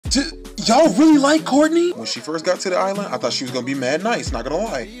Y'all really like Courtney? When she first got to the island, I thought she was gonna be mad nice, not gonna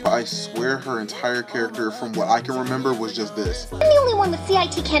lie. I swear her entire character, from what I can remember, was just this. I'm the only one with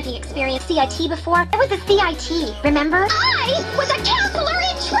CIT camping experience. CIT before? I was a CIT, remember? I was a counselor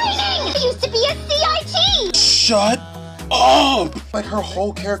in training! I used to be a CIT! Shut up! Like, her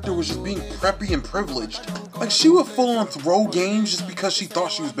whole character was just being preppy and privileged. Like, she would full on throw games just because she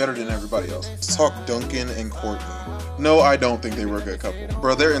thought she was better than everybody else. Let's talk Duncan and Courtney. No, I don't think they were a good couple.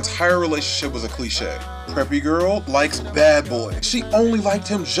 Bro, their entire relationship was a cliche. Preppy girl likes bad boy. She only liked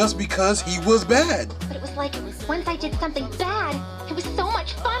him just because he was bad. But it was like, once I did something bad, it was so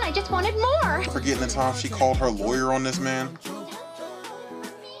much fun, I just wanted more. Forgetting the time she called her lawyer on this man.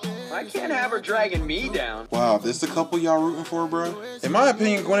 I can't have her dragging me down. Wow, this the couple y'all rooting for, bro? In my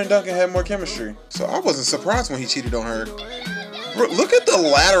opinion, Gwen and Duncan had more chemistry. So I wasn't surprised when he cheated on her. Bro, look at the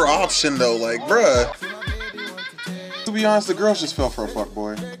latter option though, like, bruh. To be honest, the girls just fell for a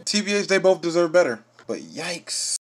fuckboy. TBH, they both deserve better. But yikes.